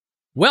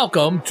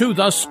Welcome to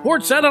the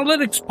Sports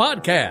Analytics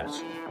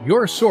Podcast,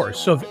 your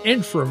source of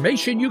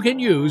information you can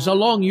use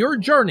along your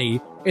journey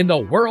in the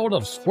world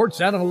of sports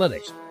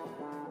analytics.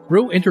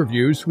 Through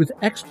interviews with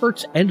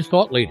experts and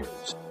thought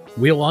leaders,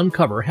 we'll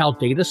uncover how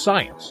data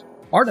science,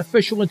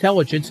 artificial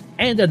intelligence,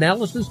 and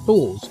analysis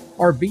tools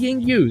are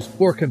being used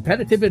for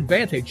competitive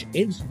advantage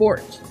in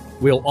sports.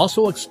 We'll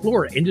also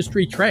explore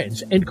industry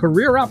trends and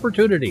career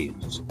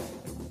opportunities.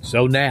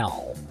 So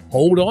now,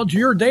 hold on to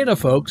your data,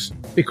 folks,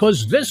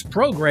 because this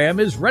program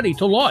is ready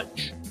to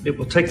launch. It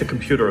will take the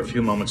computer a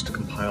few moments to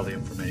compile the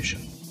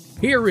information.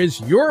 Here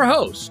is your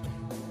host,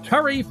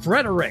 Terry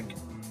Frederick.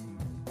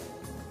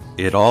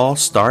 It all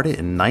started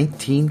in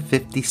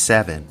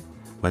 1957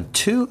 when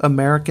two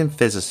American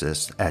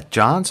physicists at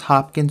Johns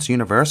Hopkins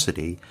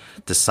University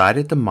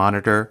decided to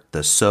monitor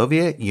the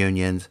Soviet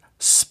Union's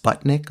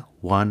Sputnik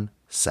 1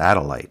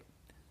 satellite,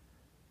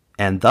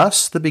 and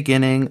thus the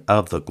beginning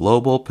of the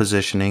Global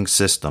Positioning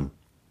System,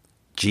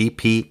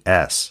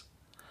 GPS.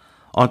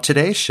 On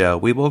today's show,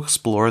 we will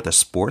explore the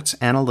sports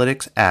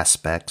analytics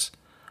aspects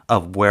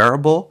of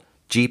wearable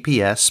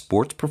GPS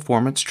sports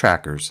performance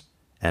trackers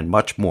and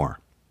much more.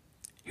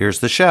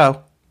 Here's the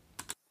show.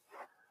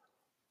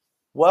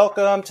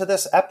 Welcome to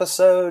this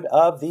episode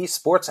of the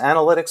Sports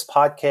Analytics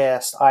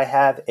Podcast. I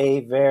have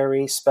a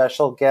very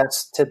special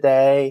guest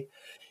today.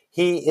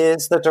 He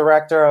is the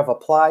Director of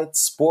Applied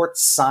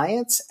Sports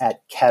Science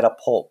at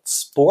Catapult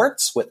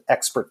Sports with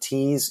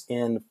expertise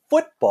in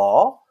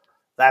football.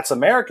 That's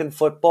American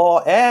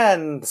football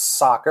and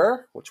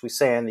soccer, which we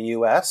say in the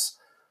U.S.,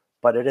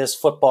 but it is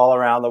football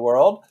around the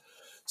world.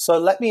 So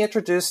let me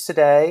introduce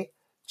today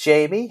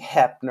Jamie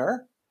Heppner.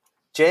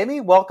 Jamie,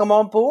 welcome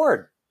on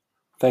board.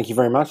 Thank you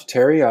very much,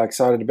 Terry.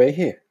 Excited to be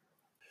here.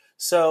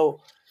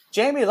 So,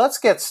 Jamie, let's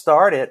get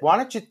started. Why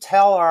don't you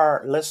tell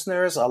our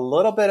listeners a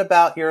little bit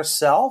about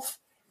yourself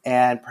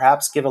and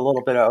perhaps give a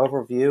little bit of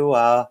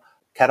overview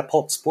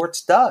Catapult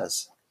Sports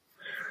does?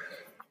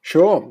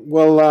 Sure.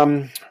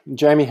 Well,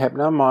 Jamie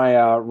Heppner,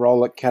 my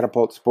role at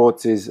Catapult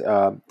Sports is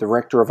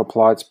Director of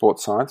Applied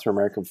Sports Science for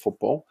American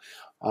football.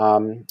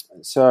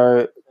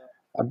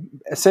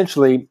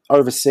 Essentially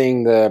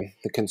overseeing the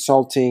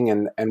consulting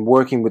and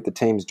working with the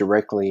teams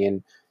directly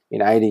in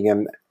aiding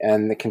them,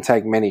 and it can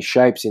take many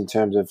shapes in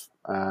terms of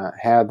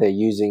how they're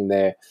using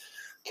their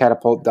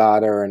Catapult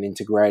data and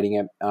integrating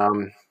it,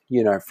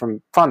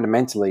 from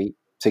fundamentally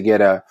to get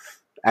a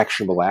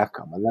actionable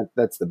outcome. And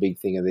that's the big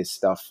thing of this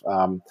stuff.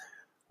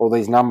 All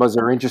these numbers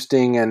are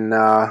interesting and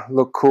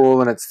look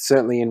cool, and it's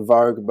certainly in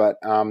vogue. But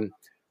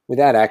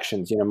without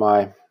actions,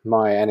 my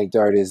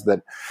anecdote is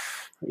that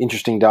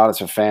interesting data is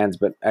for fans,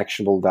 but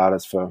actionable data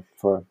is from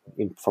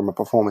a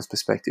performance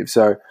perspective.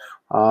 So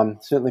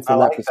certainly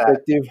from that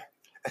perspective,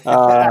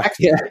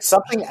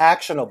 something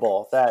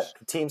actionable that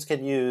teams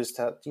can use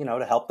to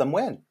help them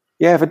win.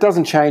 Yeah, if it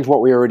doesn't change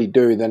what we already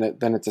do, then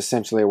it's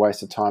essentially a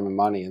waste of time and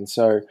money. And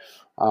so.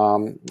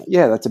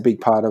 That's a big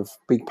part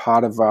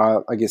of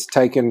I guess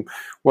taking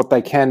what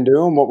they can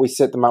do and what we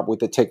set them up with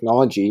the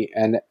technology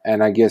and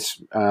I guess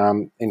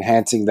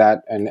enhancing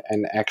that and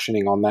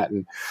actioning on that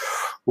and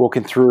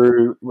walking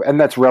through, and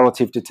that's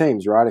relative to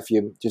teams, right? If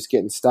you're just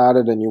getting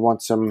started and you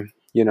want some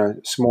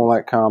small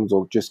outcomes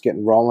or just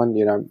getting rolling,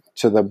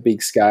 to the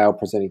big scale,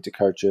 presenting to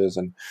coaches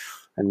and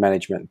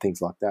management and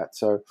things like that.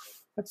 So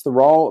that's the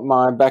role.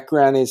 My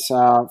background is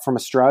from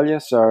Australia,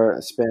 so I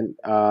spent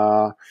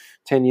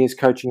 10 years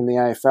coaching in the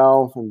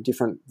AFL in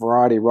different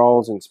variety of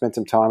roles and spent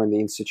some time in the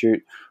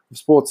Institute of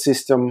Sports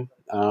System.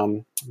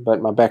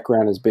 But my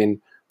background has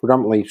been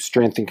predominantly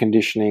strength and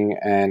conditioning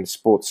and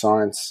sports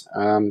science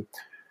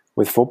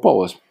with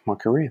football as my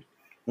career.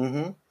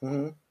 Mm-hmm,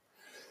 mm-hmm.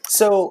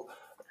 So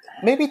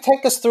maybe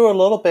take us through a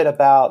little bit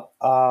about,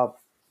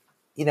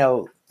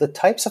 the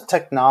types of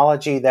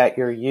technology that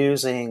you're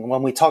using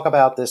when we talk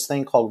about this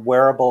thing called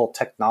wearable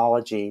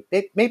technology.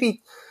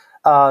 Maybe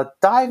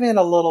dive in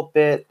a little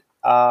bit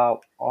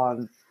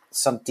on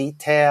some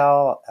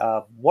detail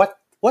of what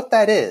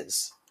that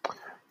is.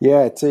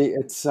 Yeah,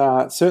 it's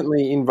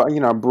certainly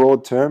in a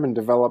broad term and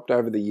developed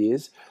over the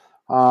years.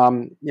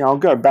 I'll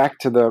go back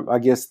to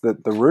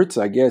the roots.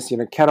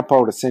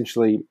 Catapult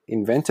essentially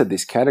invented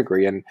this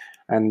category, and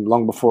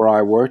long before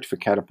I worked for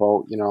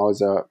Catapult, I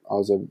was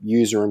a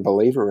user and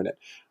believer in it.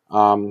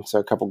 So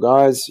a couple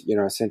guys,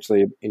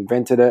 essentially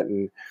invented it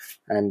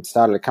and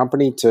started a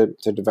company to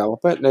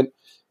develop it. And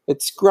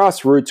its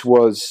grassroots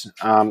was,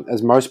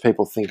 as most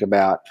people think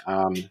about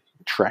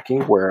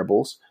tracking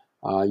wearables,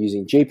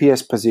 using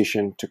GPS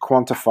position to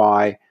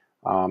quantify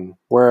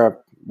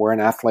where an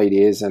athlete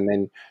is, and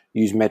then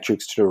use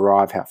metrics to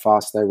derive how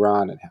fast they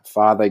run and how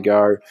far they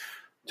go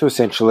to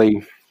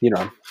essentially,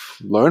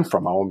 learn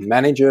from it or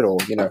manage it or,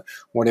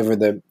 whatever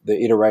the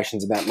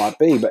iterations of that might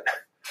be. But,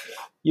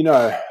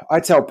 I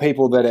tell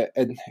people that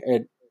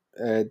it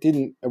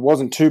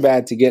wasn't too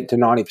bad to get to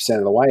 90%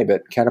 of the way,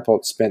 but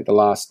Catapult spent the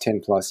last 10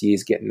 plus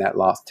years getting that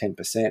last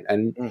 10%.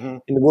 And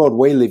in the world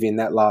we live in,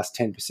 that last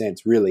 10%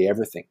 is really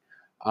everything.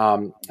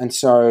 And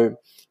so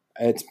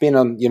it's been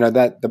on,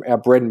 our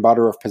bread and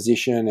butter of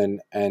position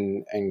and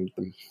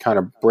the kind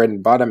of bread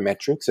and butter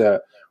metrics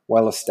are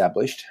well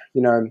established.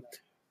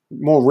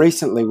 More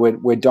recently,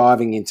 we're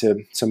diving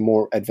into some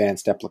more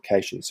advanced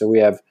applications. So we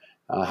have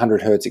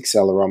 100 hertz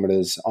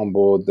accelerometers on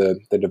board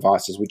the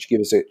devices, which give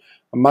us a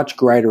much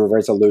greater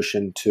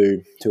resolution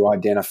to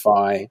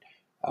identify,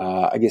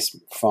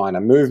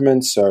 finer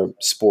movements, so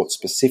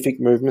sport-specific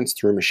movements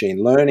through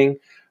machine learning.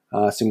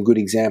 Some good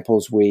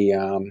examples, we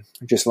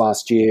just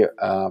last year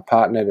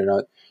partnered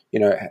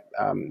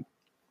and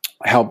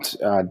helped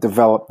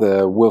develop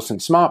the Wilson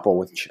Smart Ball,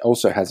 which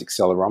also has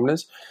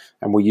accelerometers,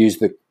 and we use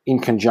in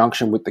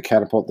conjunction with the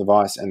Catapult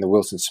device and the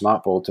Wilson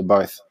Smart Ball to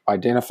both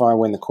identify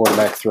when the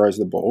quarterback throws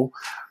the ball,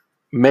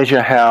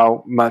 measure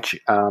how much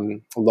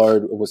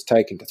load was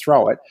taken to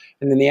throw it,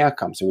 and then the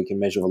outcome. So we can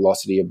measure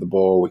velocity of the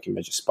ball, we can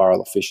measure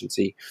spiral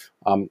efficiency,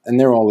 and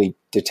they're only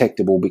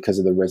detectable because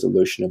of the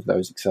resolution of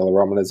those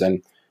accelerometers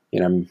and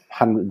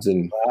hundreds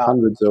and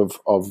hundreds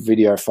of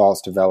video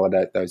files to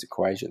validate those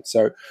equations.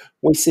 So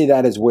we see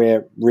that as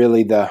where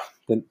really the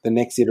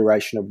next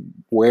iteration of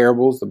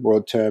wearables, the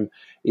broad term,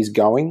 is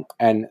going,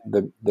 and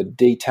the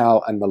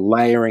detail and the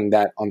layering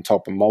that on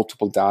top of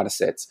multiple data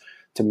sets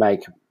to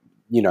make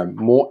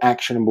more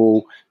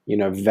actionable,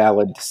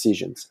 valid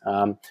decisions.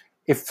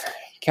 If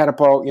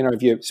Catapult,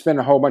 if you spend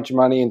a whole bunch of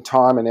money and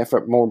time and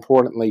effort, more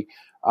importantly,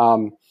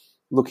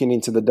 looking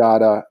into the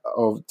data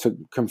to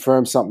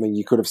confirm something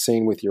you could have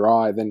seen with your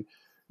eye, then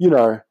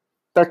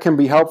that can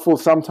be helpful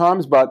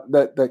sometimes, but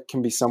that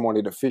can be somewhat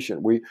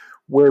inefficient.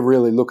 We're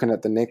really looking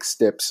at the next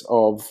steps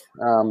of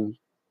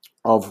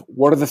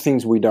what are the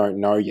things we don't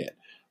know yet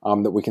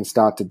that we can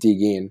start to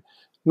dig in,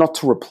 not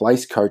to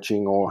replace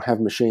coaching or have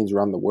machines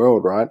run the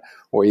world, right?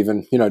 Or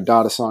even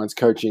data science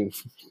coaching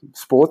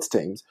sports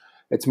teams.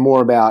 It's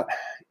more about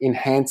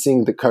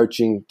enhancing the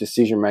coaching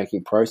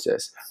decision-making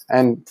process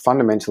and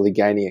fundamentally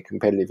gaining a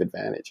competitive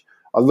advantage.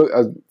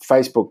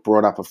 Facebook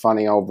brought up a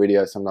funny old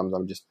video. Sometimes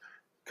I'm just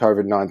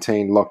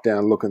COVID-19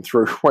 lockdown looking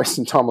through,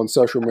 wasting time on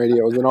social media.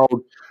 It was an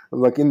old,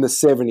 like in the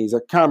 70s. I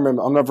can't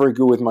remember. I'm not very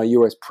good with my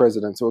US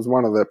presidents. It was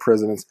one of the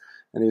presidents,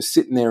 and he was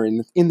sitting there in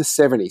the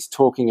 70s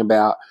talking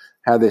about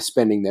how they're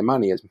spending their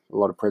money, as a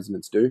lot of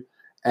presidents do.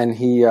 And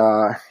he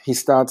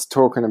starts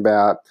talking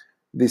about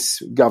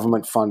this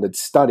government-funded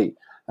study,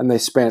 and they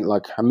spent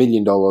like $1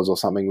 million or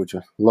something, which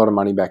was a lot of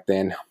money back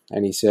then.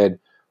 And he said,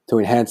 to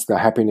enhance the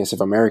happiness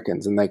of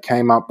Americans. And they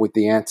came up with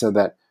the answer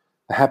that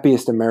the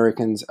happiest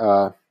Americans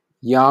are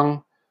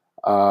young,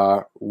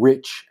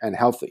 rich, and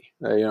healthy.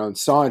 And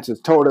science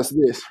has taught us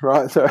this,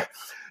 right? So,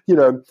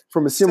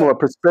 from a similar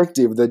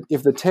perspective, that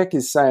if the tech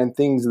is saying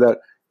things that,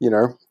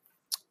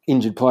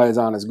 injured players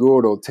aren't as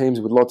good or teams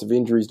with lots of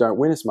injuries don't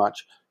win as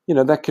much,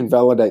 that can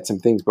validate some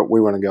things, but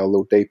we want to go a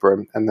little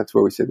deeper, and that's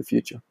where we see the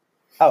future.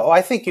 Oh,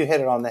 I think you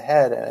hit it on the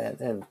head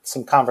in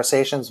some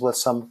conversations with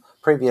some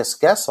previous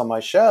guests on my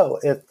show.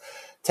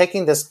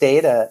 Taking this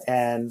data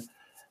and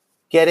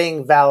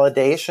getting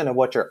validation of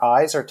what your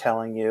eyes are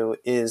telling you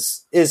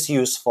is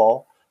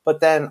useful, but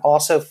then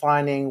also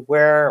finding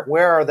where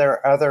are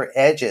there other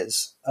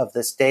edges of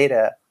this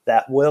data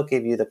that will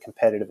give you the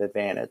competitive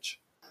advantage.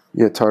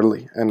 Yeah,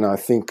 totally. And I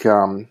think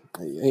on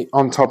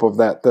top of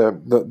that,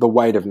 the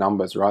weight of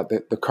numbers, right?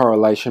 The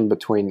correlation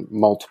between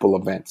multiple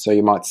events. So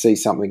you might see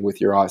something with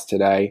your eyes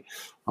today,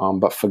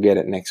 but forget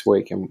it next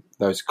week. And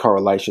those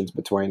correlations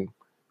between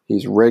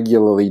he's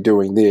regularly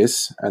doing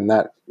this and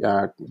that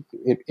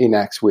it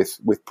enacts with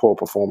poor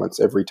performance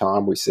every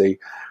time we see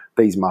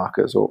these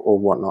markers or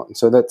whatnot. And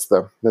so that's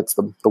the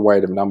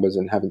weight of numbers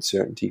and having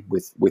certainty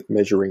with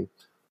measuring.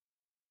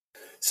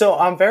 So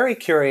I'm very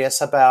curious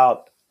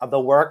about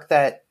the work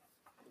that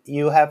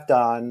you have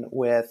done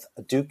with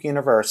Duke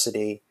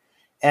University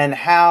and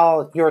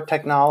how your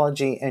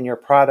technology and your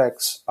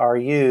products are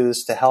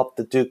used to help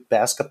the Duke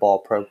basketball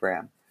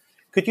program.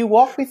 Could you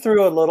walk me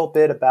through a little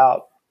bit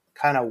about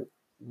kind of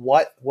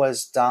what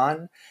was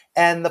done?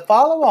 And the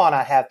follow-on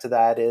I have to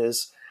that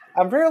is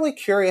I'm really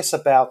curious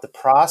about the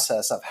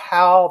process of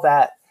how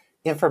that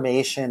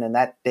information and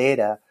that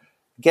data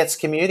gets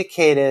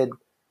communicated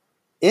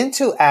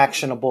into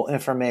actionable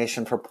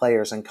information for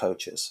players and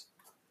coaches.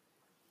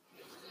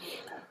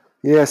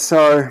 Yeah,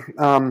 so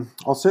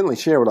I'll certainly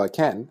share what I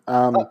can.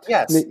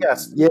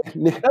 Yes. Yeah,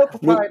 no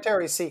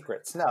proprietary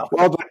secrets, no.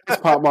 Well, this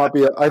part might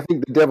be, I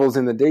think the devil's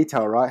in the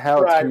detail, right?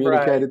 How it's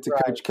communicated to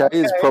Coach K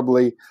is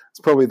probably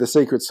the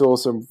secret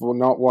sauce of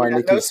not why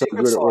Nick is so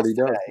good at what he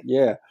does. Today.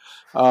 Yeah.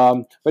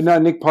 But no,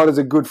 Nick Potter's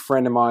a good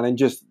friend of mine and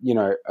just,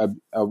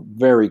 a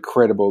very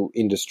credible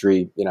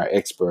industry,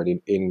 expert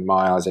in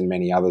my eyes and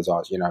many others'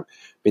 eyes.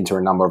 Been to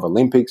a number of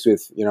Olympics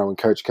with, when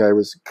Coach K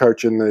was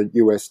coaching the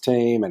US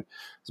team, and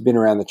has been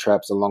around the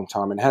traps a long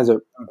time and has a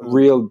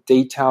real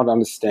detailed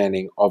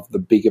understanding of the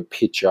bigger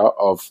picture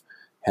of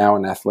how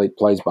an athlete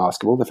plays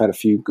basketball. They've had a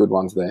few good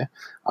ones there.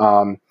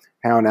 How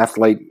an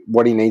athlete,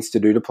 what he needs to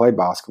do to play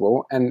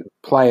basketball and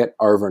play it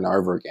over and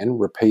over again,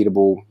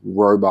 repeatable,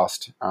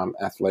 robust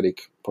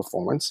athletic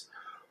performance.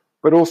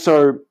 But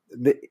also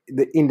the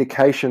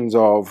indications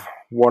of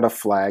what are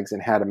flags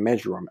and how to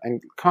measure them.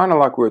 And kind of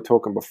like we were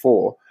talking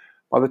before,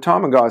 by the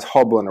time a guy's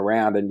hobbling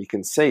around and you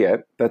can see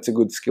it, that's a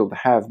good skill to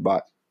have,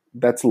 but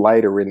that's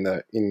later in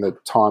the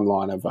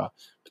timeline of a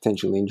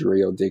potential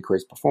injury or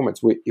decreased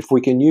performance. If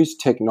we can use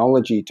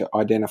technology to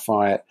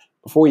identify it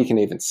before you can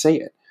even see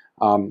it,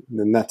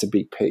 then that's a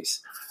big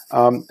piece.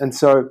 And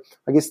so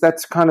I guess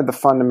that's kind of the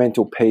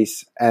fundamental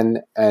piece, and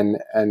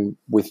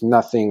with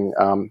nothing,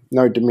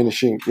 no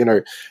diminishing,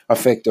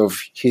 effect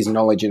of his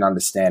knowledge and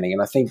understanding.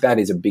 And I think that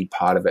is a big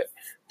part of it.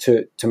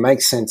 To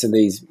make sense of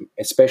these,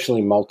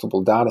 especially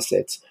multiple data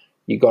sets,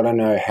 you got to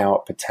know how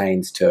it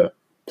pertains to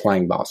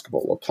playing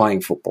basketball or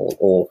playing football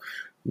or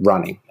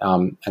running.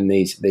 And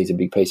these are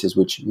big pieces,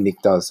 which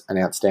Nick does an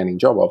outstanding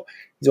job of.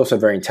 He's also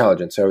very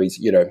intelligent, so he's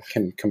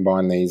can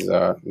combine these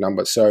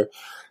numbers. So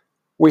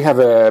we have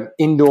a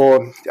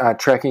indoor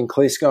tracking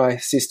clear sky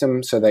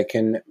system, so they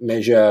can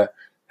measure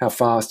how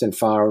fast and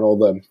far and all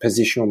the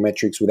positional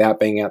metrics without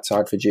being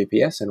outside for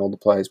GPS, and all the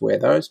players wear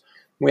those.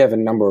 We have a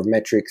number of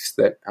metrics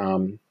that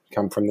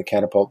come from the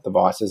Catapult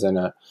devices and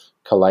are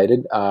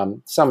collated.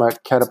 Some are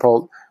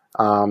Catapult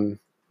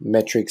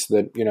metrics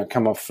that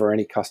come off for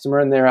any customer,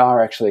 and there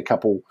are actually a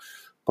couple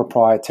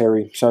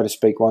proprietary, so to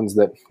speak, ones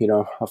that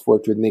I've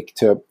worked with Nick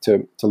to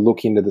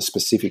look into the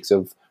specifics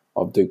of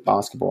Duke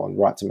basketball and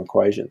write some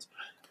equations.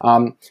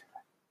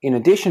 In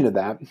addition to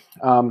that,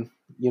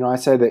 I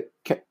say that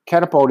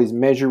Catapult is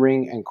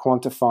measuring and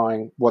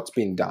quantifying what's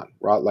been done,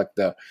 right? Like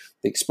the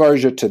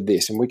exposure to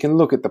this, and we can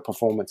look at the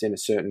performance in a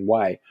certain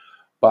way,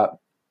 but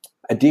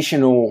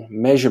additional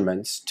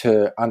measurements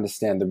to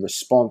understand the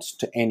response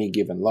to any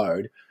given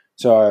load.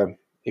 So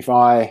if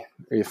I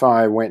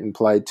went and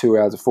played 2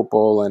 hours of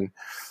football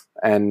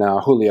and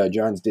Julio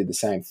Jones did the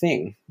same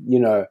thing,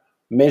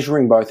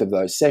 measuring both of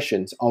those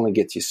sessions only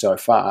gets you so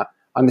far.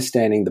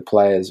 Understanding the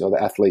players or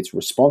the athlete's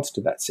response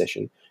to that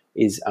session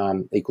is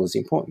equally as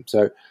important.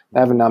 So they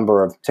have a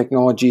number of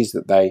technologies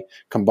that they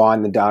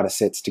combine the data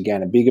sets to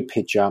gain a bigger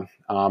picture.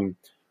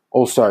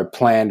 Also,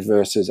 planned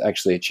versus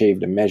actually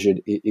achieved and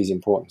measured is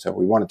important. So if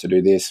we wanted to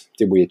do this,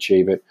 did we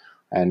achieve it?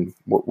 And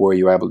were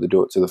you able to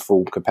do it to the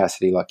full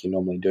capacity like you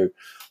normally do?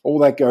 All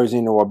that goes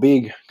into a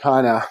big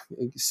kind of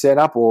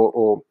setup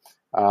or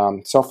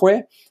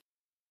software.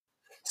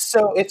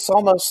 So it's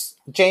almost,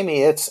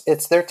 Jamie,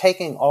 it's they're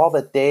taking all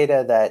the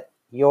data that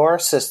your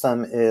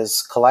system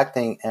is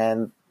collecting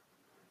and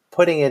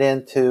putting it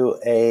into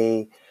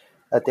a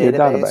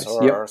database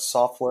or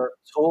software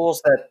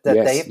tools that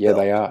they've built.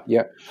 They are.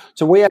 Yeah.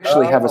 So we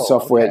actually have a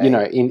software,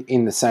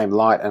 in the same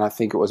light, and I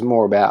think it was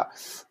more about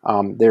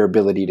their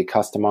ability to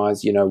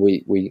customize.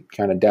 We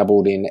kind of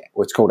dabbled in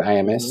what's called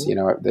AMS,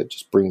 that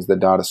just brings the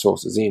data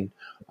sources in.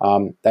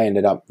 They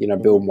ended up,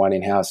 building one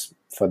in-house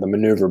for the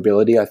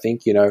maneuverability, I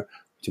think,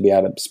 to be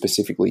able to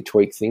specifically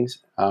tweak things.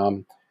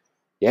 And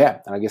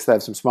I guess they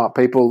have some smart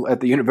people at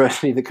the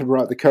university that could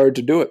write the code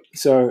to do it.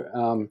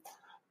 So,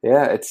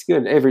 it's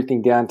good.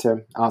 Everything down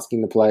to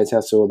asking the players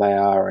how sore they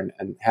are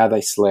and how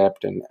they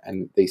slept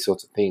and these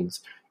sorts of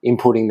things,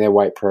 inputting their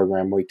weight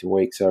program week to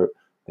week so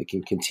they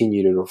can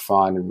continue to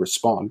refine and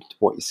respond to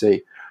what you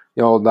see.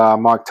 The old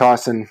Mike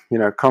Tyson,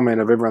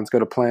 comment of everyone's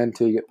got a plan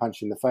till you get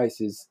punched in the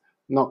face is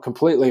not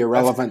completely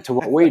irrelevant to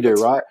what we do,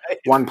 right?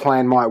 One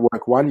plan might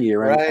work one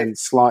year and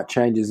slight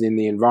changes in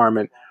the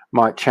environment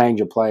might change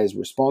a player's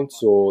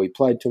response, or he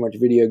played too much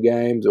video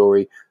games, or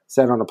he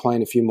sat on a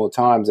plane a few more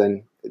times,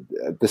 and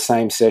the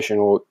same session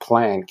or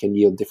plan can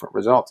yield different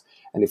results.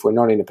 And if we're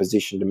not in a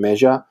position to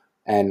measure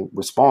and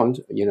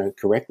respond,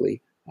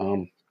 correctly,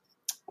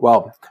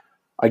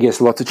 I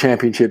guess lots of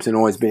championships and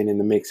always being in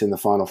the mix in the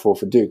Final Four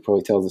for Duke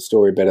probably tells the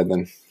story better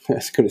than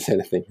as good as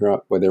anything, right?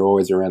 Where they're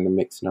always around the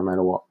mix no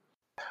matter what.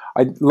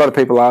 A lot of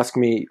people ask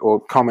me or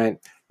comment,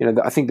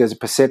 I think there's a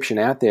perception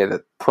out there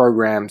that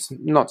programs,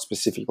 not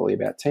specifically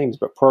about teams,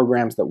 but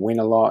programs that win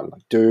a lot,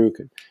 like Duke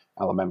and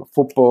Alabama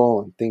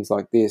football and things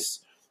like this,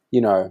 they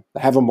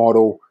have a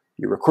model,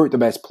 you recruit the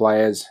best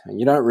players, and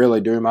you don't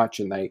really do much,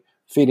 and they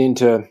fit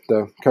into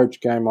the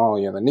coach game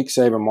model, the Nick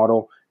Saban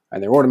model,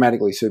 and they're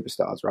automatically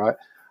superstars, right?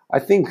 I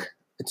think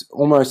it's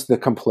almost the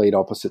complete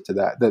opposite to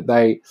that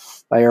they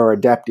are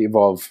adaptive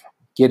of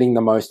getting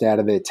the most out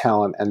of their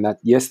talent, and that,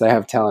 yes, they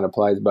have talented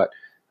players, but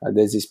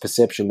there's this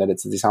perception that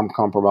it's this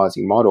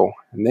uncompromising model,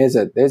 and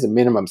there's a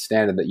minimum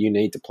standard that you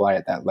need to play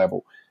at that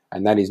level,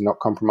 and that is not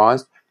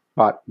compromised.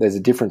 But there's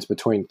a difference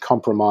between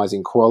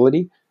compromising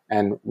quality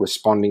and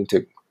responding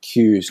to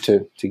cues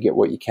to get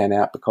what you can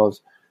out,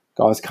 because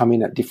guys come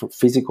in at different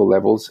physical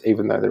levels,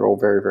 even though they're all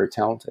very, very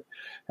talented.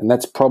 And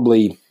that's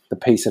probably the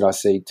piece that I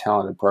see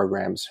talented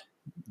programs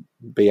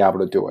be able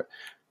to do it.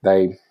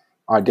 They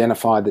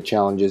identify the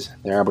challenges,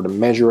 they're able to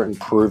measure it and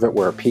prove it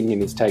where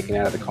opinion is taken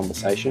out of the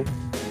conversation,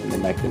 and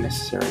then make the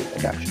necessary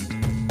adaptations.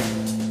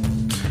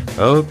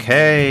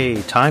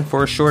 Okay, time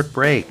for a short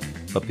break.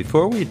 But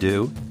before we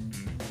do,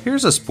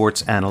 here's a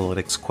sports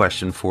analytics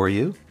question for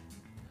you.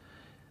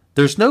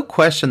 There's no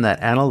question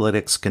that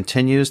analytics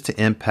continues to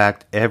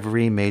impact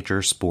every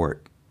major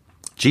sport.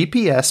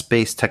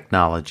 GPS-based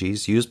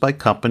technologies used by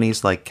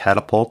companies like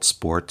Catapult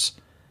Sports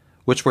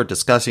which we're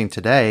discussing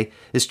today,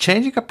 is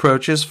changing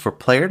approaches for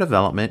player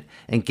development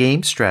and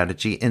game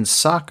strategy in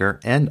soccer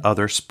and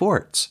other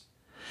sports.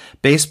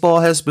 Baseball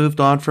has moved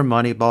on from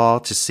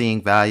Moneyball to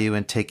seeing value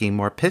in taking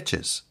more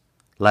pitches,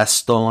 less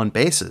stolen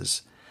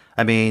bases.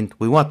 I mean,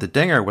 we want the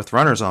dinger with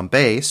runners on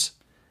base,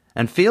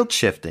 and field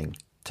shifting,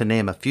 to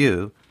name a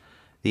few.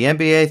 The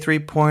NBA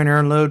three-pointer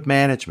and load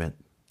management,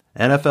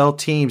 NFL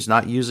teams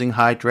not using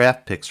high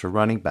draft picks for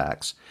running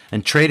backs,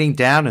 and trading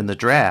down in the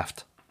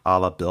draft, a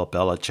la Bill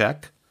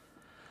Belichick.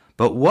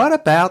 But what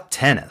about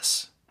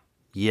tennis?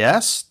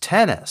 Yes,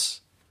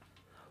 tennis.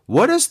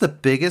 What is the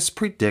biggest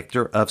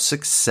predictor of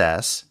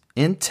success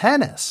in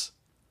tennis?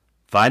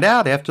 Find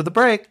out after the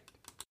break.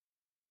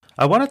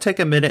 I want to take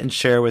a minute and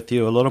share with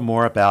you a little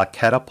more about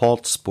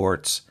Catapult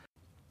Sports.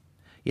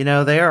 You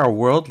know, they are a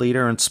world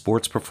leader in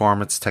sports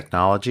performance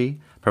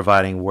technology,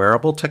 providing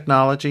wearable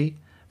technology,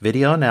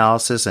 video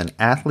analysis, and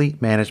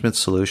athlete management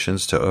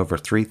solutions to over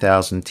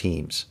 3,000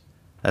 teams.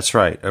 That's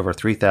right, over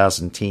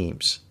 3,000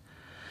 teams.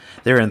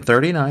 They're in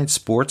 39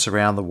 sports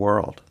around the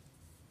world.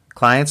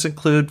 Clients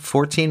include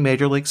 14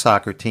 Major League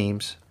Soccer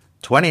teams,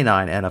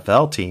 29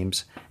 NFL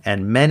teams,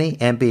 and many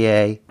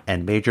NBA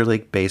and Major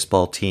League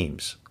Baseball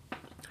teams.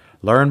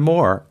 Learn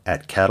more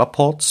at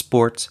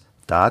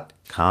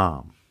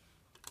catapultsports.com.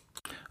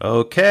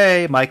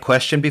 Okay, my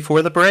question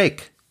before the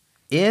break.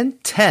 In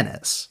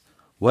tennis,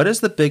 what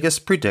is the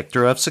biggest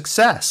predictor of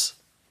success?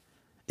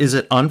 Is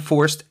it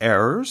unforced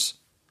errors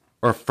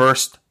or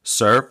first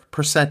serve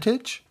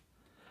percentage?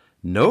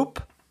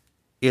 Nope.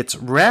 It's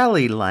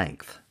rally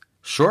length.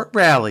 Short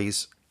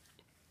rallies.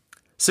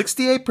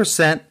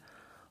 68%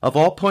 of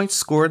all points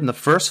scored in the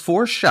first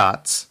 4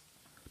 shots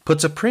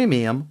puts a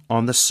premium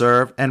on the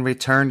serve and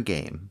return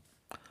game.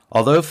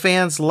 Although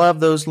fans love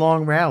those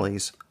long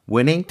rallies,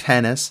 winning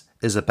tennis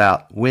is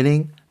about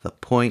winning the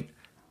point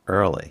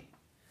early.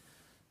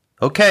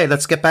 Okay,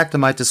 let's get back to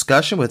my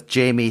discussion with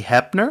Jamie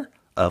Hepner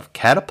of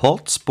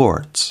Catapult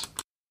Sports.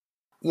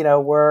 You know,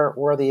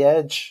 where the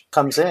edge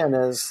comes in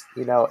is,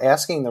 you know,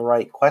 asking the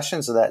right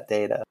questions of that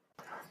data.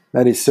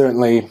 That is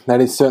certainly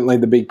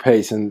the big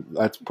piece, and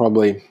that's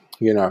probably,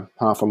 you know,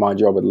 half of my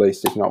job at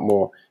least, if not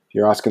more. If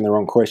you're asking the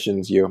wrong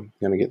questions, you're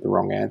going to get the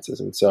wrong answers.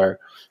 And so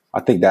I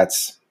think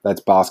that's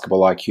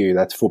basketball IQ,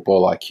 that's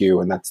football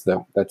IQ, and that's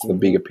the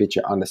bigger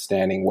picture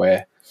understanding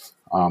where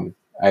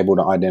able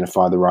to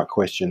identify the right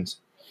questions.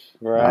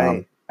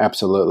 Right.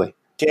 Absolutely.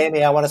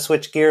 Jamie, I want to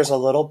switch gears a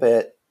little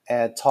bit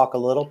and talk a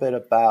little bit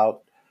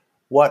about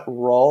what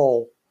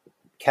role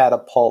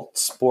Catapult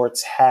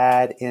Sports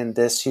had in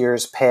this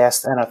year's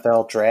past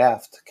NFL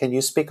draft. Can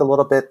you speak a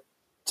little bit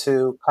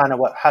to kind of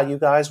how you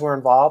guys were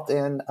involved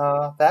in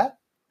that?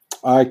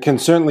 I can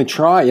certainly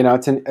try. You know,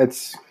 it's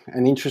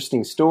an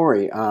interesting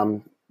story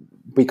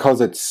because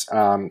it's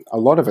a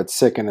lot of it's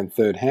second and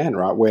third hand,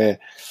 right? Where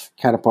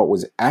Catapult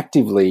was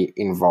actively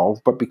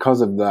involved, but because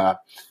of the,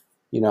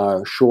 you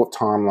know, short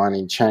timeline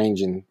in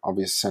change in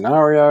obvious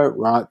scenario,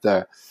 right?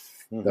 The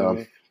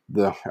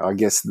I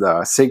guess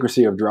the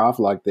secrecy of draft,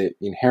 like the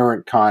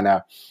inherent kind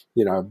of,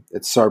 you know,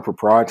 it's so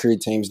proprietary,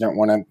 teams don't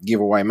want to give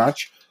away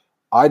much.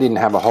 I didn't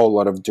have a whole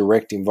lot of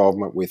direct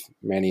involvement with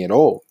many at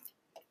all,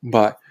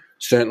 but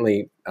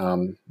certainly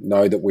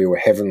know that we were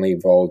heavily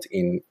involved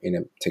in a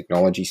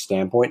technology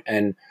standpoint.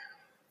 And,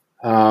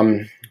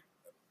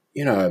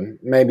 you know,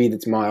 maybe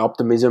it's my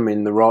optimism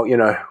in the role, you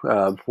know,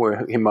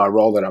 in my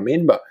role that I'm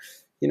in, but,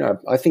 you know,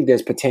 I think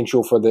there's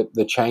potential for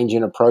the change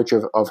in approach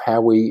of how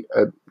we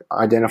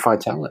identify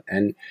talent,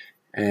 and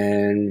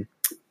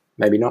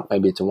maybe not,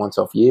 maybe it's a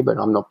once-off year, but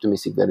I'm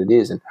optimistic that it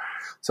is. And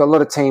so a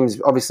lot of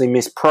teams obviously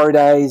miss pro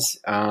days.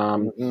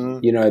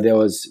 You know, there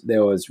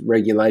was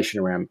regulation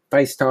around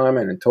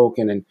FaceTime and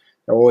talking, and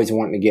they're always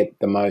wanting to get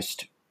the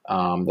most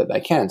that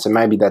they can. So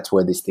maybe that's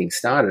where this thing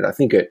started. I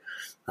think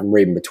I'm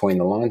reading between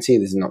the lines here.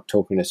 This is not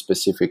talking to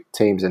specific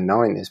teams and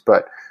knowing this,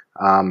 but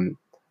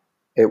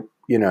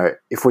you know,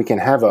 if we can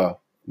have a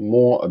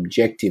more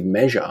objective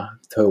measure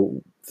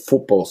to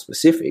football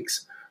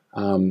specifics,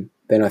 then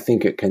I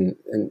think it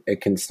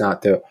can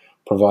start to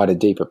provide a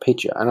deeper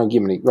picture. And I'll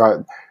give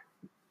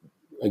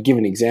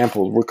an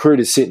example.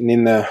 Recruiters sitting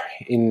in the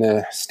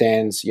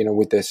stands, you know,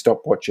 with their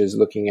stopwatches,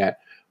 looking at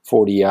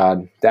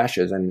 40-yard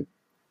dashes, and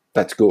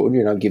that's good.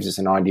 You know, it gives us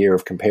an idea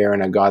of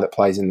comparing a guy that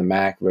plays in the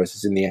MAC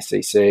versus in the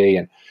SEC,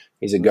 and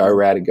he's a go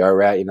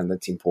route. You know,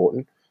 that's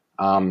important.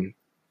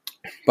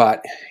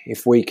 But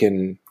if we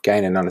can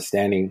gain an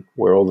understanding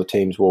where all the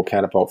teams wore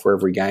Catapult for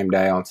every game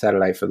day on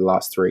Saturday for the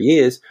last 3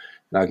 years,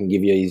 and I can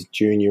give you his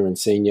junior and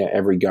senior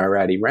every go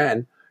route he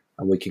ran,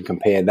 and we can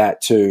compare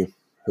that to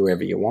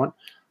whoever you want,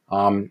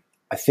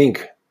 I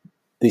think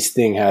this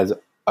thing has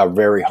a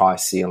very high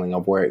ceiling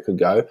of where it could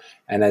go.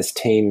 And as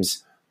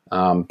teams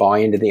buy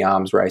into the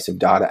arms race of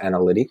data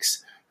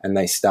analytics and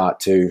they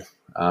start to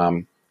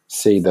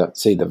see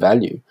the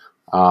value,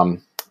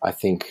 I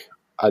think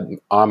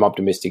I'm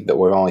optimistic that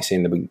we're only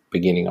seeing the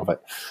beginning of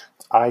it.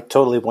 I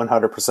totally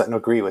 100%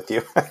 agree with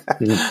you.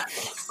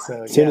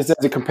 So, as soon as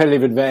there's a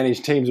competitive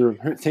advantage, teams are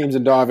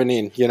diving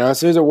in. You know, as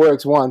soon as it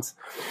works once.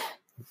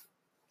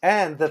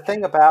 And the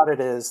thing about it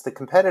is the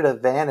competitive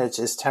advantage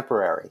is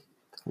temporary.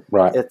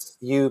 Right.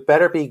 You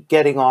better be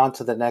getting on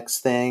to the next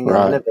thing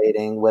and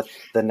innovating with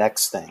the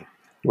next thing.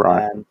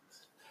 Right. And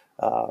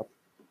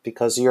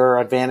because your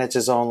advantage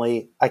is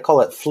only, I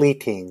call it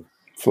fleeting.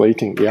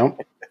 Fleeting, yeah.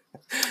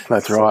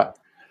 That's right.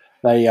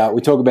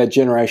 We talk about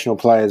generational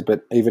players,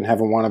 but even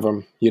having one of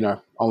them,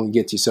 only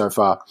gets you so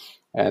far.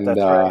 And That's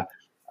right.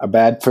 A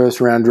bad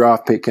first round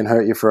draft pick can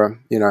hurt you for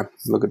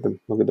look at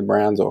the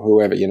Browns or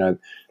whoever.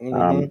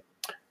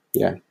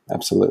 Yeah,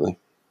 absolutely.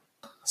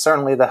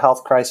 Certainly, the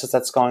health crisis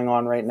that's going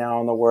on right now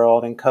in the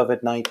world and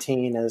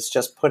COVID-19 is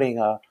just putting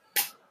a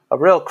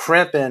real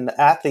crimp in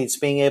athletes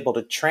being able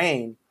to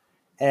train.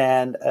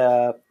 And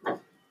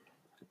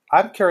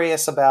I'm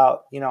curious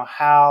about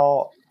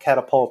how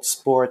Catapult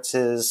Sports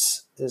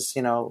is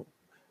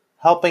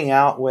helping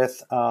out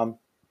with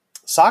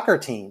soccer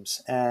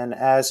teams. And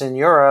as in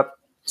Europe,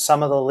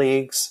 some of the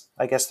leagues,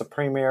 I guess the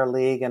Premier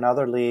League and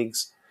other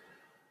leagues,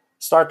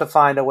 start to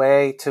find a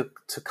way to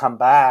come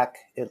back.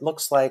 It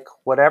looks like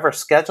whatever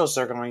schedules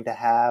they're going to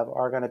have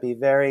are going to be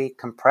very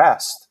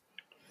compressed.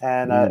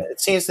 And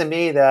it seems to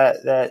me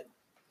that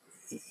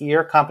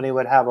your company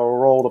would have a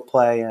role to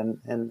play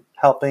in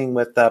helping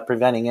with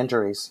preventing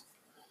injuries.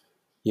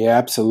 Yeah,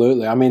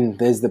 absolutely. I mean,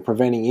 there's the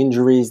preventing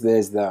injuries.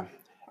 There's the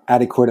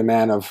adequate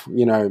amount of,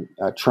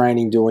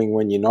 training doing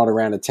when you're not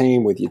around a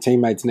team with your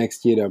teammates next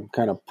to you to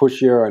kind of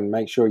push you and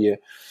make sure you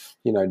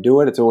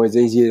do it. It's always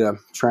easier to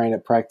train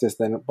at practice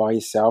than by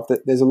yourself.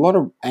 There's a lot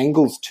of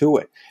angles to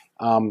it.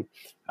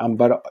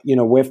 But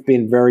we've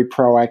been very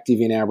proactive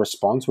in our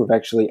response. We've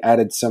actually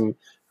added some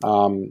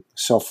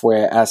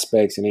software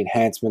aspects and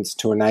enhancements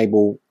to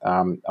enable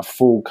a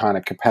full kind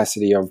of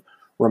capacity of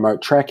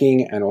remote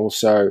tracking and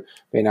also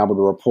being able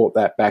to report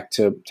that back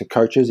to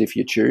coaches if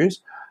you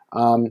choose.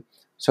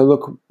 So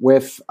look,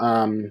 we've,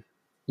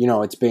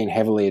 it's been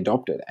heavily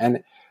adopted.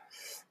 And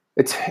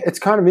it's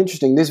kind of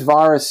interesting. This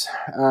virus,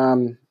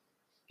 I've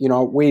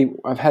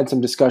had some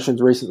discussions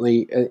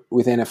recently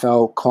with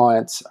NFL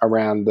clients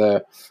around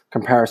the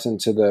comparison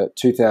to the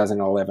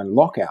 2011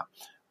 lockout.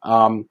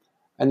 And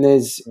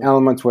there's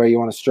elements where you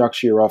want to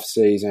structure your off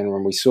season.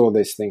 When we saw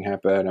this thing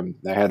happen, and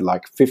they had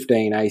like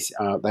 15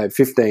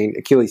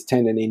 Achilles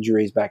tendon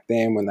injuries back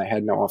then when they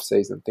had no off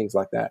season and things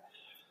like that.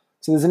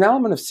 So there's an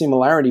element of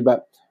similarity,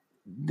 but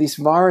this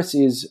virus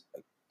is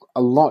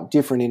a lot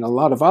different in a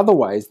lot of other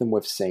ways than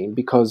we've seen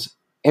because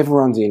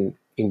everyone's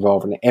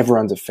involved and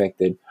everyone's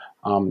affected,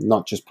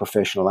 not just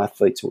professional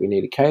athletes that we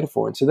need to cater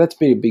for. And so that's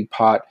been a big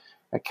part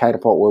at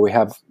Catapult where we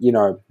have,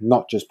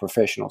 not just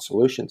professional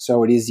solutions.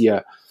 So it is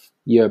your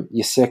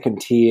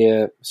second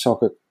tier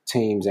soccer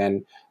teams,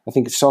 and I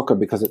think soccer,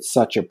 because it's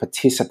such a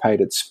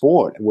participated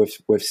sport,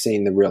 we've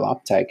seen the real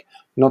uptake,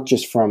 not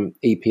just from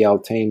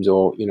EPL teams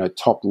or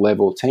top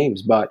level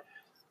teams, but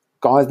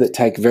guys that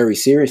take very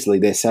seriously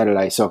their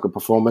Saturday soccer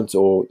performance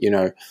or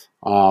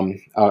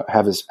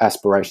have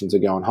aspirations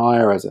of going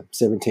higher as a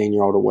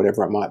 17-year-old or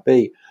whatever it might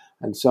be.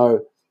 And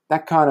so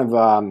that kind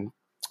of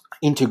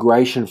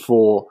integration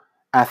for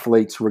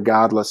athletes,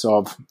 regardless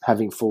of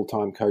having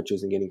full-time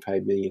coaches and getting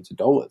paid millions of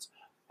dollars,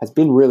 has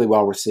been really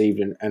well received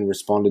and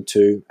responded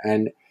to.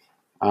 And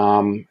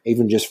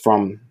even just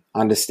from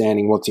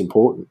understanding what's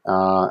important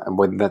and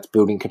whether that's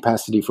building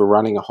capacity for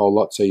running a whole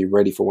lot so you're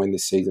ready for when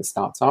this season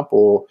starts up,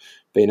 or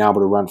being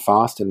able to run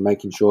fast and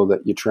making sure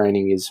that your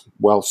training is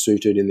well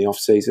suited in the off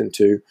season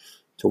to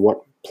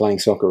what playing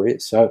soccer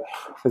is. So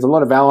there's a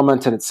lot of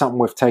elements, and it's something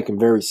we've taken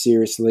very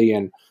seriously.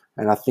 And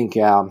I think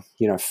our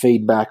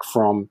feedback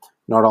from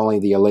not only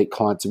the elite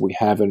clients that we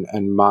have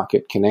and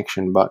market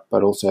connection, but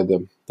also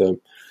the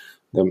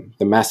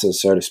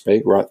masses, so to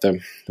speak, right?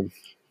 The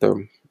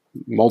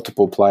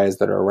multiple players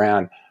that are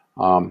around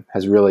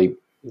has really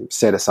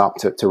set us up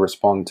to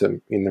respond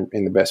to in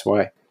the best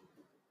way.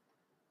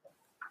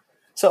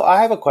 So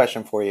I have a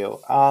question for you.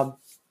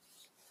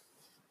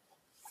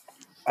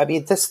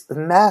 This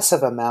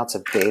massive amounts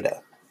of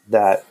data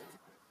that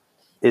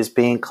is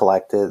being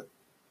collected,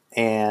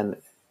 and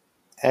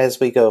as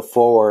we go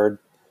forward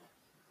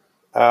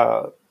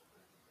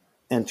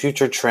in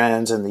future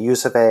trends and the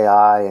use of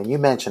AI, and you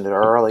mentioned it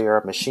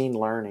earlier, machine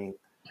learning,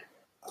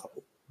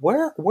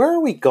 where are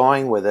we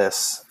going with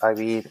this?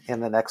 In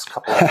the next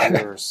couple of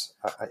years,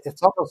 it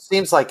almost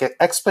seems like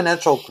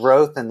exponential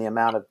growth in the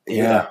amount of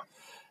data.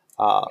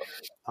 Yeah.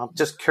 I'm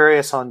just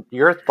curious on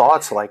your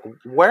thoughts. Like,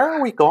 where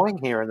are we going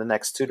here in the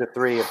next 2 to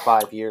 3 or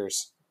 5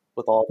 years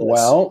with all this?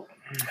 Well,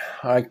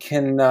 I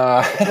can.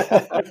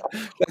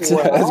 That's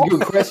a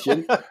good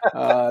question.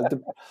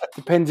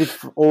 Depends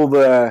if all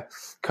the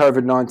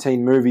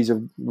COVID-19 movies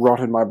have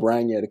rotted my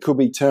brain yet. It could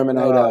be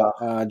Terminator,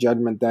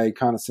 Judgment Day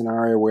kind of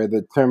scenario where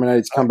the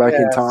Terminators come back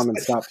in time and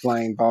start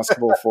playing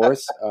basketball for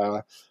us.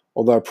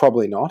 Although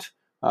probably not.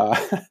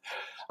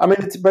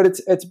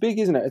 It's big,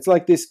 isn't it? It's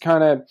like this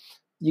kind of.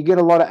 You get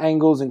a lot of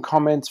angles and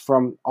comments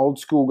from old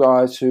school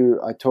guys who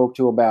I talk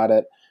to about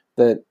it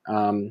that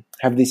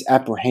have this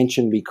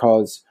apprehension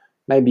because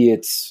maybe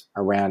it's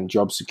around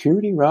job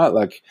security, right?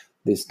 Like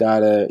this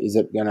data, is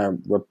it going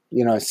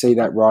to, see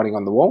that writing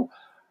on the wall?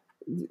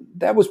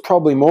 that was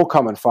probably more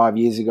common 5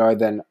 years ago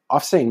than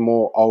I've seen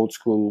more old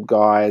school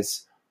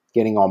guys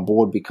getting on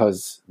board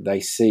because they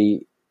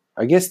see,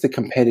 I guess, the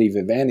competitive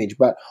advantage,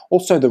 but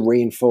also the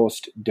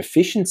reinforced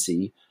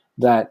deficiency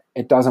that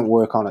it doesn't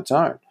work on its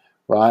own,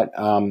 right?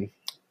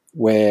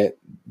 Where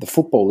the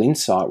football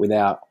insight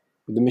without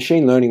the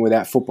machine learning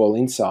without football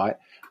insight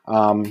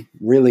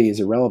really is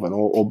irrelevant,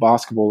 or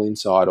basketball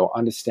insight, or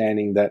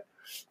understanding that,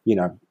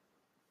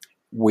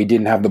 we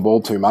didn't have the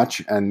ball too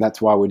much and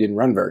that's why we didn't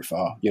run very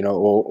far,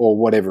 or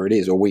whatever it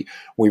is, or we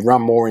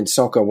run more in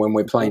soccer when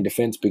we're playing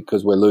defense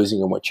because we're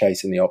losing and we're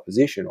chasing the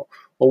opposition,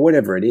 or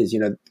whatever it is.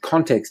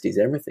 Context is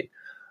everything.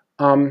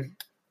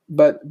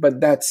 But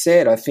that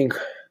said, I think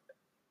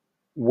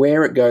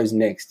where it goes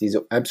next is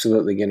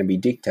absolutely going to be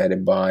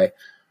dictated by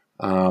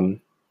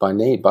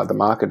need, by the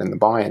market and the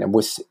buy-in, and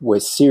we're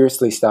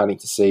seriously starting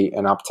to see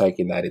an uptake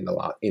in that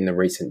in the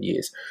recent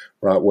years,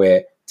 right?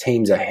 Where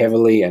teams are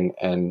heavily and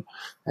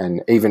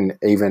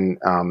even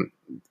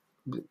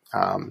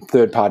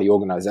third-party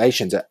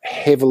organizations are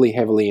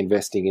heavily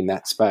investing in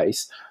that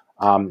space,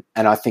 and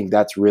I think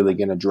that's really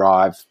going to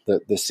drive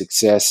the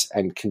success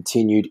and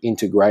continued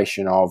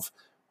integration of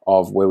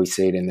where we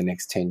see it in the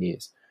next 10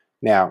 years.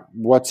 Now,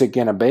 what's it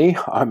going to be?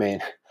 I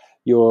mean,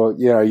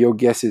 your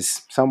guess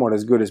is somewhat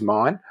as good as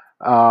mine.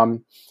 I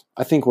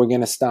think we're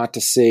going to start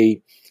to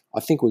see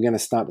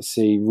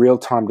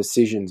real-time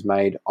decisions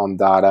made on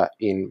data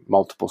in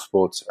multiple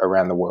sports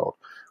around the world,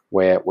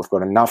 where we've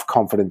got enough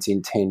confidence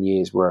in 10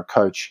 years where a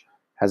coach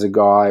has a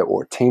guy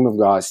or a team of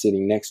guys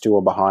sitting next to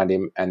or behind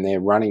him and they're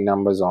running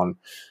numbers on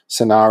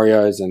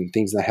scenarios and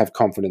things they have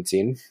confidence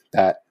in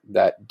that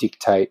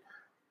dictate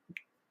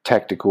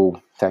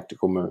tactical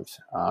moves.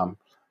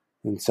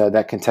 And so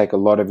that can take a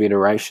lot of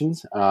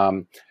iterations.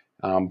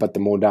 But the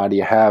more data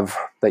you have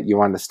that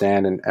you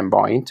understand and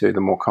buy into,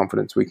 the more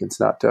confidence we can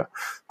start to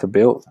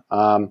build.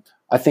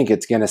 I think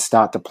it's going to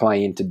start to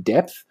play into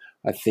depth.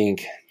 I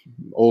think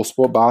all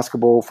sport,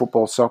 basketball,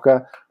 football,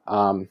 soccer,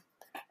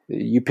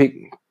 you pick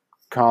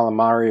Kyler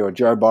Murray or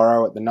Joe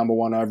Burrow at the number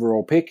 1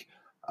 overall pick,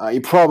 you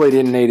probably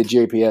didn't need a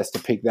GPS to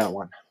pick that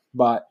one.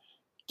 But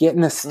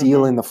getting a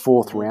steal in the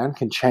 4th round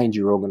can change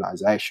your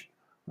organization,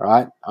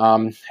 right?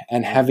 And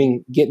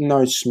getting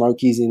those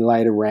smokies in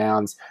later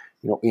rounds,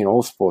 in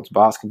all sports,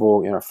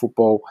 basketball,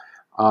 football,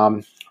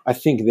 I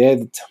think they're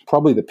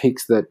probably the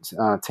picks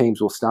that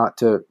teams will start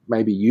to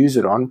maybe use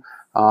it on,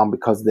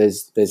 because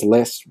there's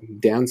less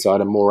downside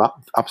and more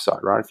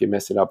upside, right? If you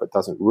mess it up, it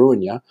doesn't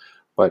ruin you.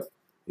 But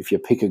if you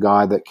pick a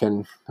guy that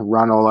can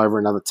run all over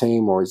another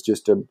team or is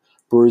just a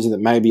bruiser that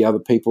maybe other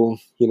people,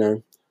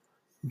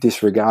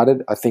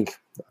 disregarded, I think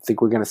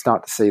we're going to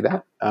start to see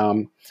that.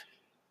 I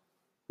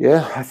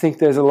think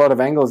there's a lot of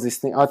angles.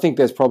 I think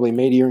there's probably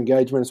media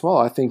engagement as well.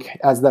 I think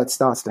as that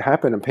starts to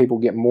happen and people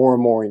get more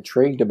and more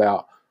intrigued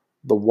about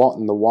the what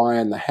and the why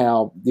and the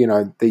how,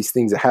 these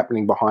things are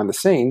happening behind the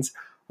scenes,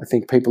 I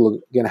think people are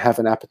going to have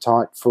an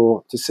appetite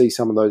to see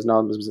some of those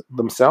numbers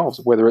themselves,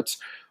 whether it's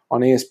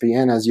on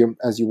ESPN as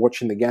you're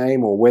watching the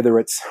game, or whether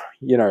it's,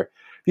 if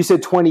you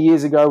said 20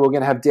 years ago we're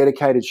going to have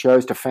dedicated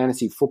shows to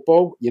fantasy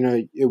football,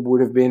 it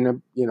would have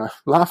been,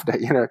 laughed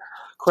at,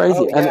 crazy.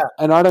 Oh, yeah.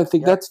 And I don't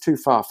think that's too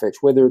far-fetched,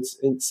 whether it's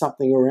in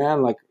something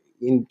around like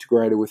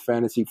integrated with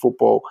fantasy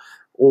football,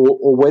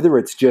 or whether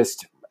it's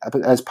just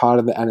as part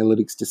of the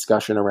analytics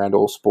discussion around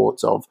all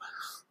sports of,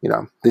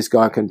 this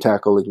guy can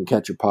tackle, he can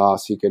catch a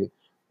pass, he can,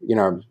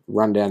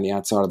 run down the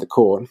outside of the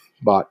court,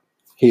 but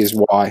here's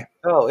why.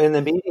 Oh, in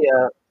the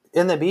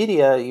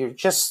media, you're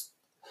just,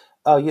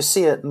 you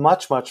see it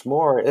much, much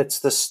more. It's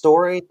the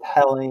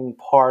storytelling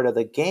part of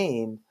the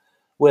game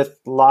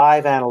with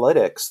live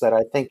analytics that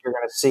I think you're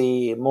going to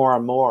see more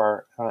and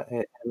more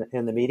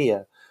in the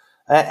media.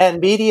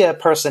 And media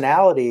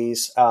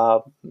personalities,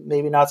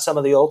 maybe not some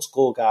of the old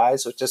school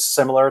guys, which is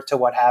similar to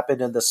what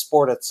happened in the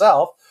sport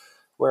itself,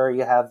 where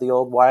you have the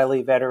old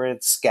wily veteran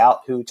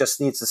scout who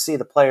just needs to see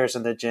the players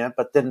in the gym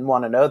but didn't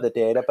want to know the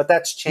data. But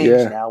that's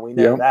changed now. We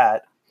know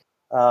that.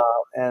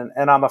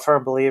 And I'm a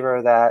firm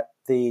believer that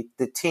the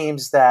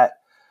teams that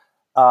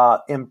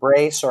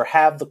embrace or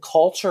have the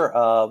culture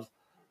of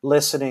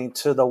listening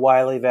to the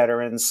wily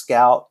veteran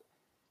scout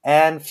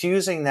and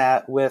fusing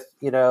that with,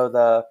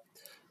 the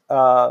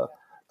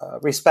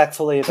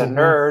respectfully the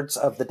nerds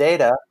of the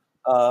data,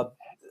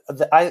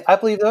 I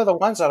believe they're the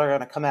ones that are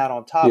going to come out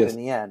on top in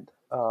the end.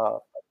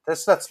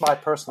 That's my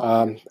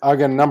personal view. I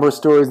got a number of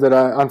stories that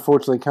I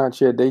unfortunately can't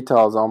share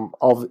details on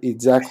of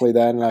exactly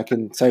that, and I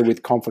can say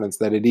with confidence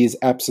that it is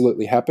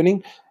absolutely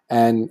happening.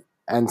 And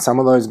some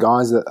of those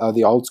guys that are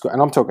the old school,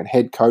 and I'm talking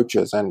head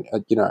coaches and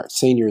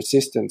senior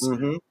assistants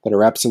that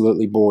are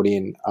absolutely bought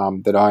in,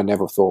 that I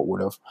never thought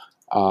would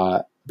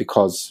have,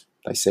 because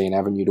they see an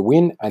avenue to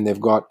win, and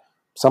they've got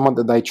someone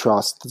that they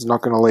trust that's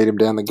not going to lead them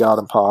down the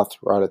garden path.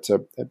 Right, it's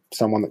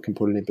someone that can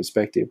put it in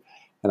perspective,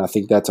 and I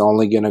think that's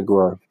only going to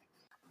grow.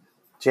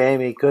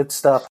 Jamie, good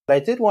stuff. I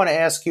did want to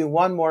ask you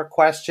one more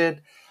question,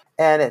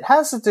 and it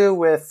has to do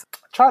with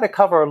try to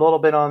cover a little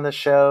bit on the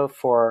show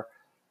for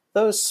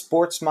those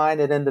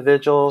sports-minded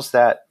individuals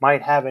that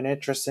might have an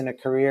interest in a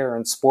career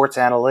in sports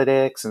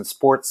analytics and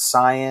sports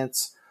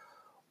science,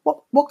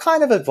 what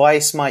kind of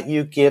advice might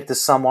you give to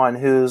someone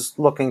who's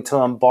looking to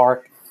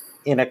embark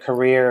in a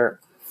career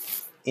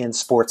in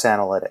sports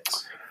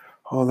analytics?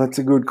 Oh, that's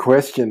a good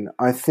question.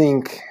 I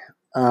think,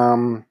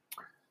 good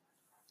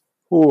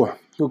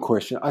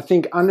question. I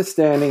think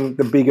understanding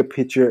the bigger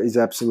picture is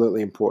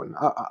absolutely important.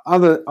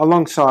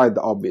 Alongside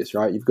the obvious,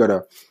 right? You've got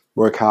to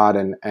work hard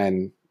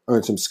and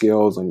earn some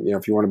skills, and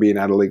if you want to be in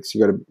analytics,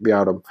 you've got to be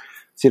able to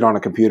sit on a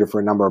computer for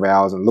a number of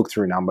hours and look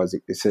through numbers,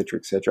 et cetera,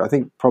 et cetera. I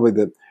think probably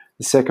the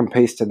second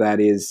piece to that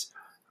is,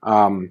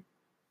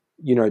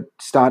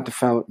 start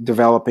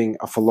developing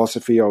a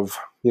philosophy of,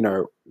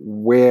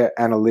 where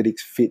analytics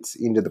fits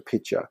into the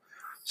picture.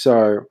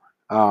 So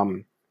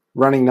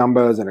running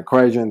numbers and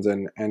equations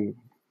and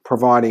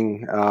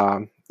providing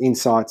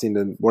insights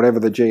into whatever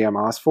the GM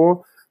asks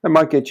for, that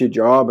might get you a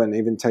job and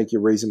even take you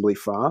reasonably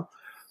far.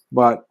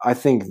 But I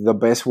think the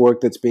best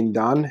work that's been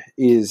done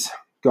is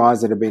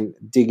guys that have been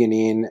digging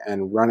in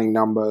and running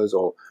numbers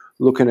or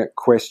looking at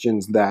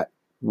questions that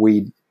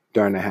we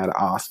don't know how to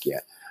ask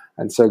yet.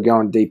 And so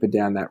going deeper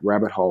down that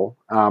rabbit hole.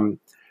 And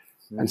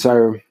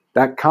so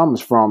that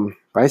comes from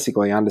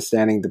basically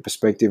understanding the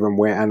perspective and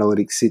where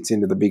analytics sits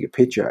into the bigger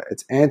picture.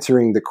 It's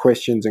answering the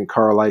questions and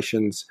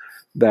correlations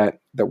that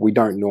we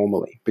don't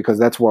normally, because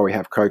that's why we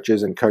have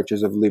coaches, and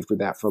coaches have lived with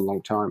that for a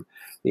long time.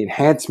 The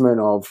enhancement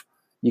of,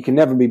 you can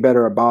never be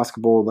better at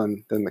basketball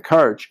than the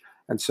coach.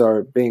 And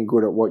so being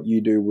good at what you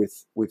do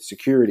with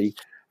security.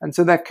 And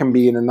so that can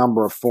be in a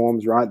number of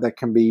forms, right? That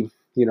can be,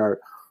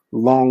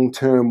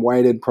 long-term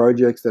weighted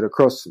projects that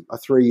across a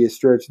 3-year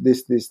stretch,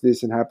 this,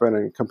 and happen,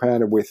 and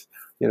compounded with,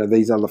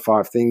 these other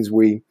 5 things,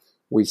 we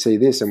see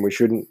this, and we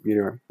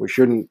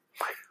shouldn't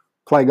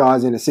play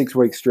guys in a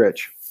 6-week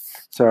stretch.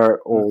 So,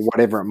 or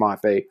whatever it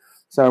might be.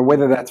 So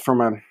whether that's from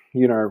a,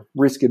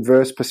 risk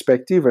adverse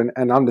perspective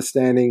and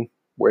understanding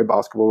where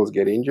basketballers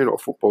get injured or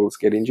footballers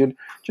get injured,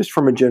 just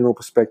from a general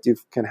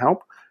perspective can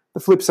help. The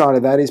flip side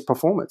of that is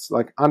performance,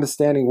 like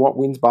understanding what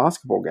wins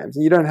basketball games.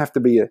 And you don't have to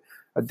be a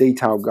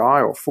detailed guy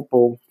or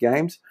football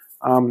games,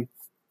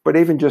 but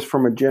even just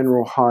from a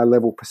general high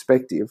level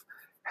perspective,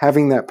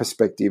 having that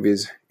perspective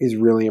is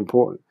really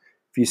important.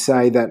 If you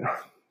say that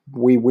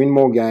we win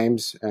more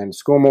games and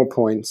score more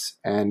points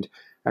and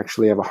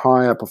actually have a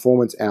higher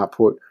performance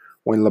output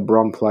when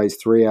LeBron plays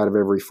 3 out of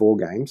every 4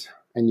 games,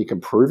 and you can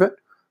prove it,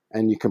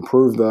 and you can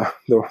prove the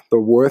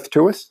worth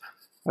to us,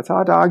 that's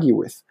hard to argue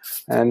with.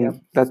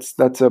 And that's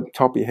a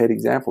top of your head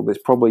example. There's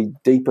probably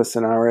deeper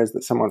scenarios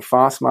that someone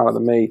far smarter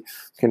than me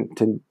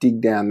can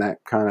dig down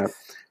that kind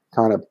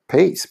of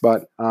piece.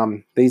 But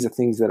these are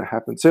things that have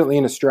happened. Certainly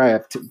in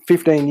Australia,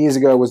 15 years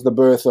ago was the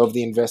birth of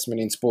the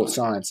investment in sports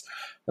science.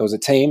 There was a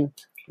team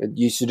that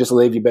used to just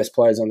leave your best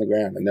players on the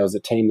ground, and there was a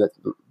team that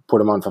put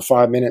them on for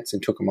 5 minutes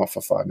and took them off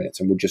for 5 minutes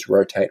and would just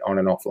rotate on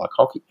and off like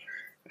hockey.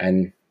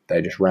 And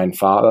they just ran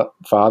farther,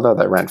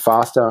 they ran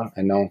faster,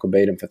 and no one could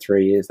beat them for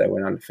 3 years. They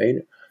went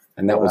undefeated.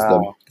 And that was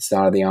the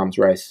start of the arms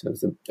race. It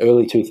was the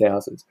early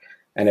 2000s.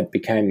 And it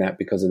became that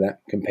because of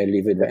that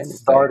competitive advantage. It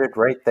started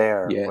right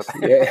there. Yes,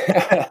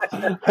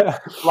 yeah.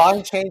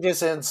 Line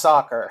changes in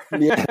soccer.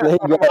 Yeah, there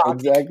you go,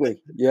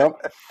 exactly.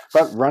 Yep.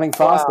 But running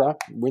faster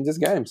wins this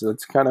game. So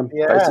it's kind of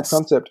basic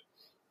concept.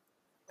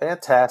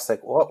 Fantastic.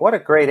 What a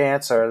great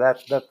answer.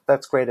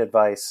 That's great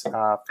advice.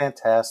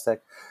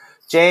 Fantastic.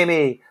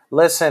 Jamie,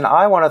 listen,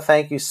 I want to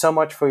thank you so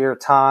much for your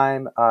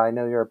time. I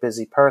know you're a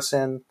busy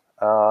person,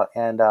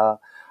 and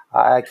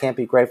I can't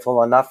be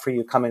grateful enough for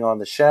you coming on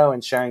the show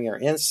and sharing your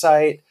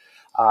insight.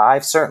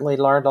 I've certainly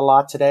learned a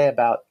lot today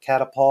about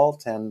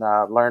Catapult and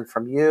learned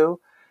from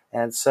you.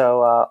 And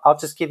so I'll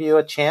just give you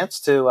a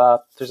chance to,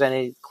 if there's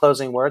any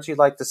closing words you'd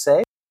like to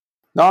say.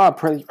 No, I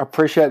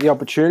appreciate the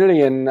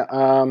opportunity. And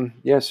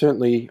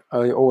certainly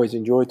I always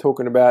enjoy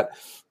talking about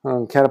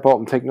Catapult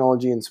and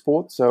technology in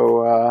sports.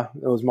 So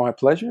it was my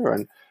pleasure.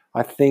 And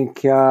I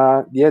think,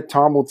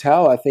 time will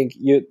tell. I think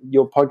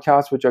your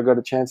podcast, which I got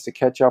a chance to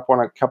catch up on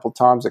a couple of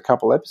times, a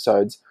couple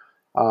episodes,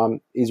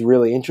 is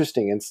really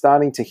interesting, and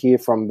starting to hear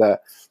from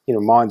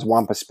mine's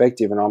one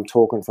perspective, and I'm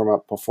talking from a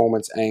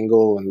performance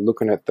angle and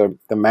looking at the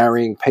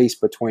marrying piece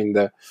between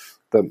the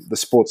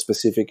sports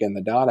specific and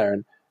the data.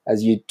 And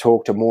as you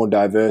talk to more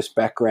diverse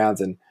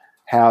backgrounds and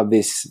how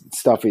this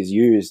stuff is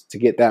used, to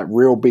get that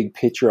real big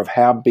picture of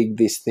how big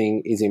this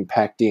thing is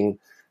impacting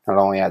not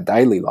only our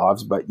daily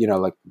lives, but,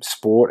 like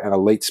sport and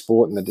elite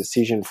sport, and the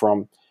decision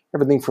from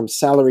everything from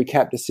salary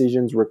cap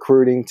decisions,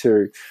 recruiting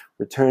to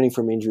returning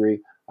from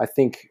injury. I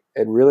think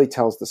it really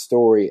tells the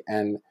story,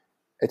 and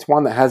it's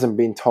one that hasn't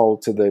been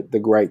told to the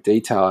great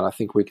detail. And I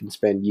think we can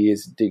spend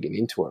years digging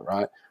into it.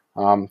 Right.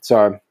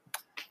 So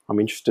I'm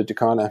interested to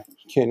kind of,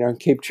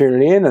 keep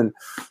tuning in and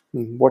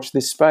watch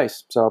this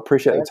space. So I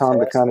appreciate the time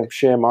to kind of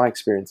share my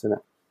experience in it.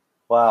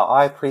 Well,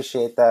 I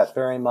appreciate that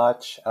very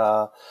much.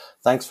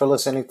 Thanks for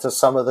listening to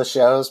some of the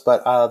shows,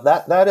 but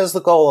that is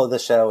the goal of the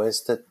show, is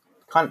to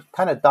kind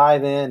of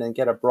dive in and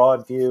get a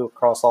broad view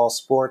across all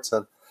sports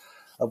of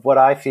of what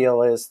I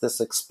feel is this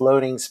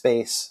exploding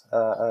space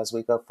as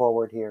we go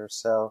forward here.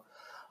 So,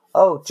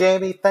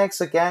 Jamie,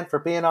 thanks again for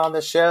being on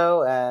the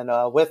show. And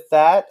with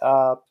that,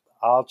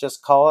 I'll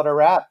just call it a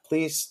wrap.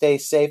 Please stay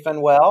safe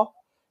and well.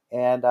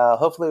 And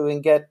hopefully we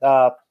can get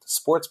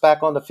sports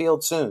back on the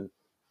field soon.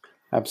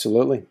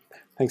 Absolutely.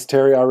 Thanks,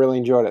 Terry. I really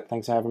enjoyed it.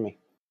 Thanks for having me.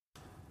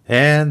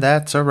 And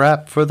that's a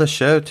wrap for the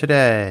show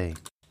today.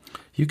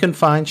 You can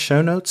find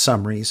show notes,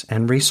 summaries,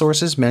 and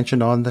resources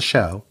mentioned on the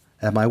show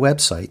at my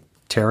website,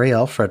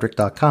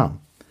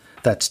 terrylfrederick.com.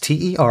 That's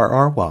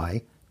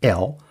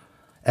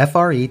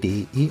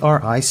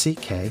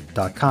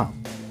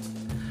TerryLFrederick.com.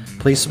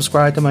 Please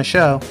subscribe to my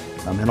show.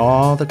 I'm in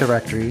all the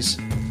directories.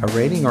 A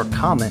rating or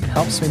comment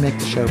helps me make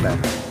the show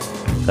better.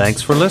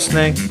 Thanks for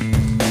listening.